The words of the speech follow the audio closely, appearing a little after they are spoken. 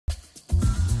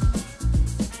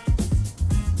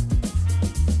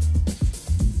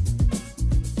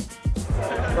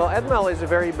Well, Atmel is a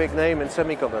very big name in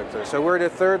semiconductors. So we're the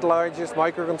third largest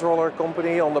microcontroller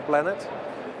company on the planet.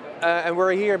 And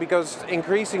we're here because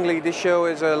increasingly this show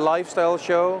is a lifestyle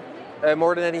show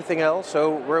more than anything else.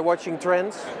 So we're watching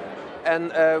trends and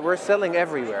we're selling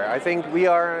everywhere. I think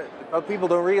what people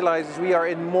don't realize is we are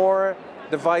in more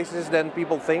devices than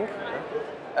people think.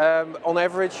 On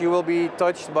average, you will be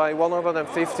touched by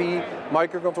 150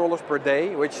 microcontrollers per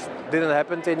day, which didn't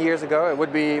happen 10 years ago.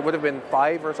 It would have been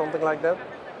 5 or something like that.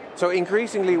 So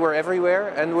increasingly we're everywhere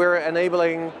and we're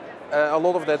enabling a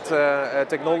lot of that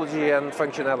technology and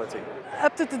functionality.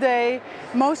 Up to today,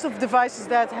 most of the devices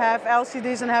that have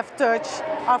LCDs and have touch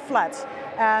are flat.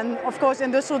 And of course,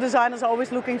 industrial designers are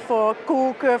always looking for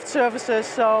cool curved surfaces.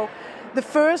 So the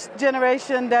first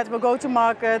generation that will go to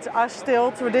market are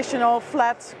still traditional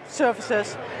flat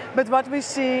surfaces. But what we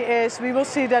see is we will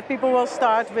see that people will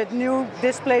start with new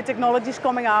display technologies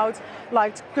coming out,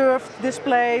 like curved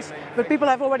displays. But people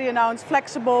have already announced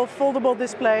flexible, foldable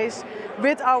displays.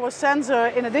 With our sensor,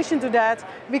 in addition to that,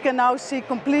 we can now see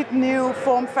complete new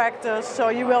form factors. So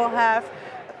you will have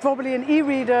probably an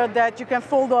e-reader that you can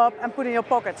fold up and put in your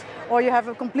pocket. Or you have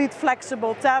a complete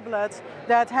flexible tablet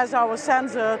that has our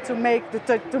sensor to make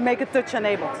it touch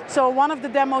enabled. So one of the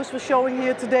demos we're showing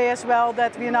here today as well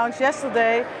that we announced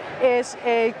yesterday is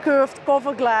a curved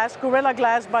cover glass, Gorilla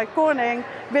Glass by Corning,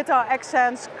 with our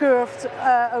accents curved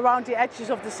around the edges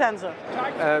of the sensor.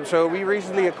 So we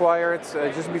recently acquired,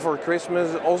 just before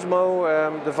Christmas,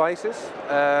 Osmo devices.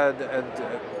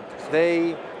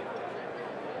 They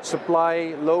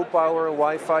supply low-power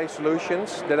Wi-Fi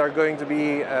solutions that are going to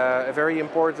be a very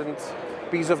important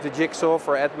piece of the jigsaw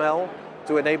for Atmel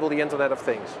to enable the Internet of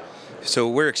Things. So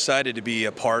we're excited to be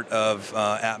a part of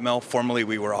Atmel. Formerly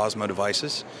we were Osmo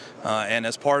Devices, and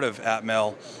as part of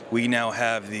Atmel we now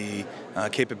have the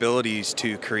capabilities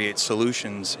to create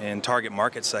solutions in target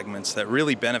market segments that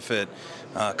really benefit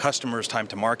customers' time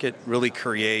to market, really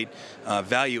create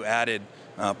value-added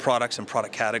products and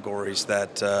product categories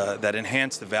that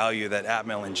enhance the value that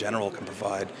Atmel in general can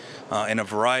provide in a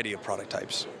variety of product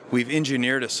types. We've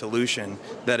engineered a solution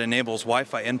that enables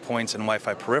Wi-Fi endpoints and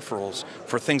Wi-Fi peripherals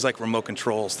for things like remote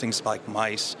controls, things like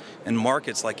mice, and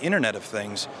markets like Internet of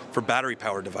Things for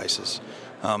battery-powered devices.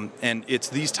 And it's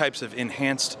these types of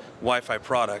enhanced Wi-Fi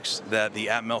products that the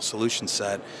Atmel solution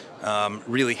set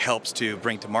really helps to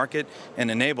bring to market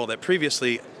and enable that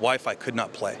previously Wi-Fi could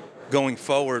not play. Going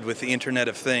forward with the Internet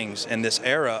of Things and this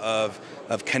era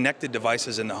of connected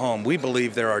devices in the home, we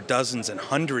believe there are dozens and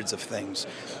hundreds of things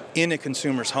in a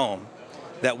consumer's home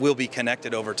that will be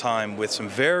connected over time with some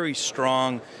very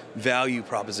strong value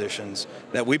propositions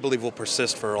that we believe will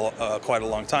persist for quite a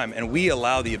long time. And we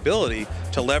allow the ability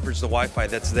to leverage the Wi-Fi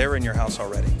that's there in your house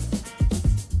already.